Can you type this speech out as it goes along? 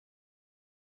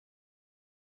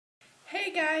Hey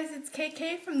guys, it's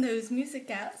KK from Those Music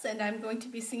Gals, and I'm going to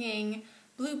be singing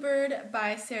Bluebird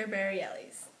by Sara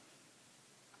Bareilles.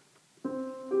 I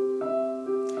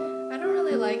don't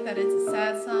really like that it's a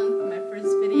sad song for my first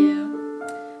video,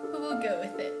 but we'll go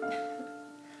with it.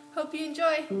 Hope you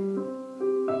enjoy!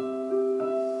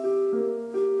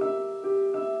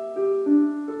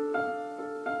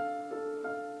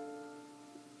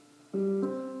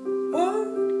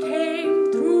 Word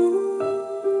came through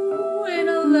in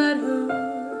a letter.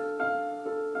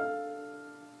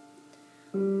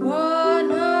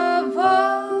 One of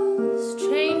us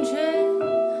changing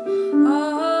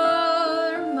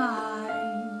our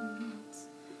minds.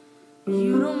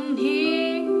 You don't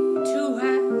need to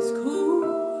ask who,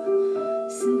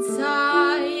 since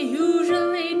I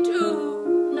usually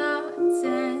do not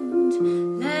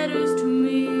send letters to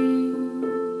me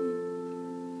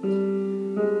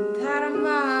that are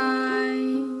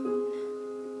mine.